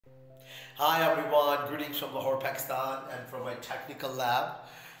Hi everyone, greetings from Lahore, Pakistan, and from my technical lab.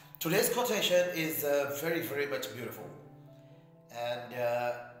 Today's quotation is very much beautiful, and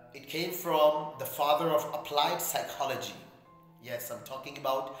it came from the father of applied psychology. Yes, I'm talking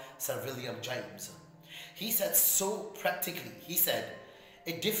about Sir William James. He said so practically, he said,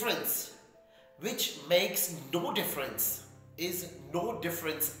 a difference which makes no difference is no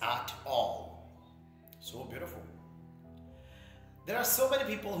difference at all. So beautiful. There are so many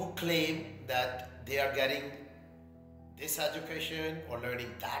people who claim that they are getting this education or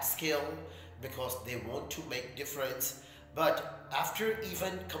learning that skill because they want to make difference, but after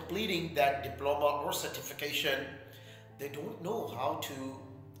even completing that diploma or certification, they don't know how to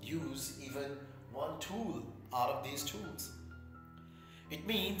use even one tool out of these tools. It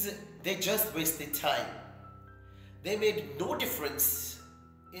means they just wasted time. They made no difference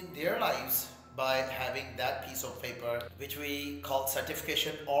in their lives by having that piece of paper which we call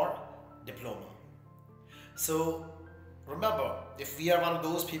certification or diploma. So remember, if we are one of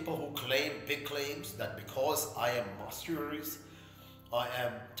those people who claim big claims that because I am master's, I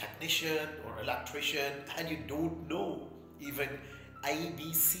am technician or electrician, and you don't know even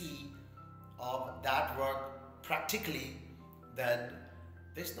ABC of that work practically, then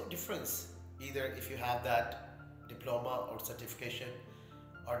there's no difference either if you have that diploma or certification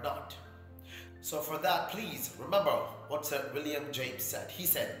or not. So for that, please remember what Sir William James said. He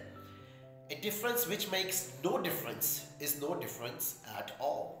said, a difference which makes no difference is no difference at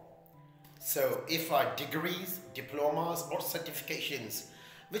all. So if our degrees, diplomas or certifications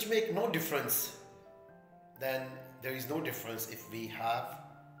which make no difference, then there is no difference if we have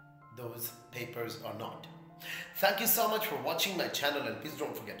those papers or not. Thank you so much for watching my channel, and please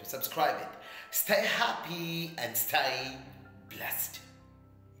don't forget to subscribe it. Stay happy and stay blessed.